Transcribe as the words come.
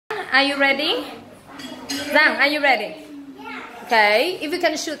are you ready? Giang, are you ready? Okay, if you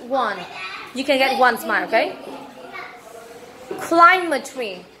can shoot one, you can get one smile, okay? Climb a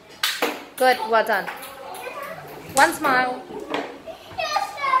tree. Good, well done. One smile.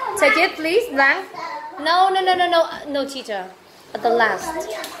 Take it, please, Giang. No, teacher. At the last.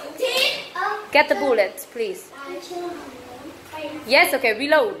 Get the bullet, please. Yes, okay,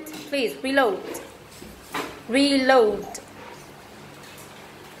 reload. Please, reload. Reload.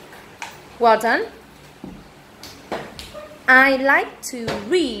 Well done. I like to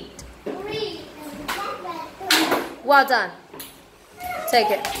read. Well done. Take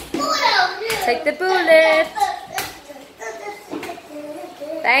it. Take the bullet.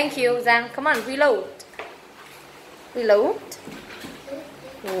 Thank you, Giang. Come on, reload. Reload.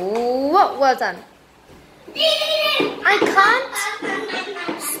 Whoa, well done. I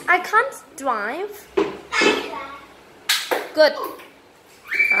can't drive. Good.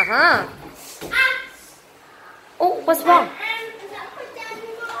 Oh, what's wrong?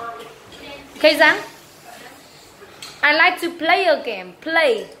 Okay, Giang. I like to play a game.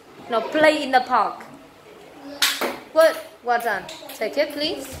 Play in the park. Good. Well done. Take it,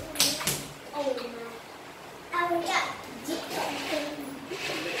 please.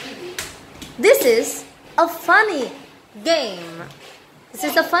 This is a funny game. This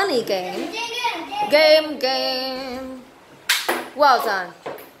is a funny game. Game. Well done.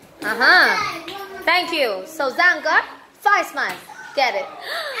 Thank you. So Giang got 5 smiles. Get it?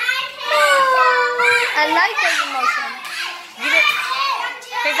 I like the emotion. Give it.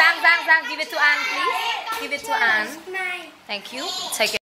 Okay, Giang, give it to Anne, please. Give it to Anne. Thank you. Take it.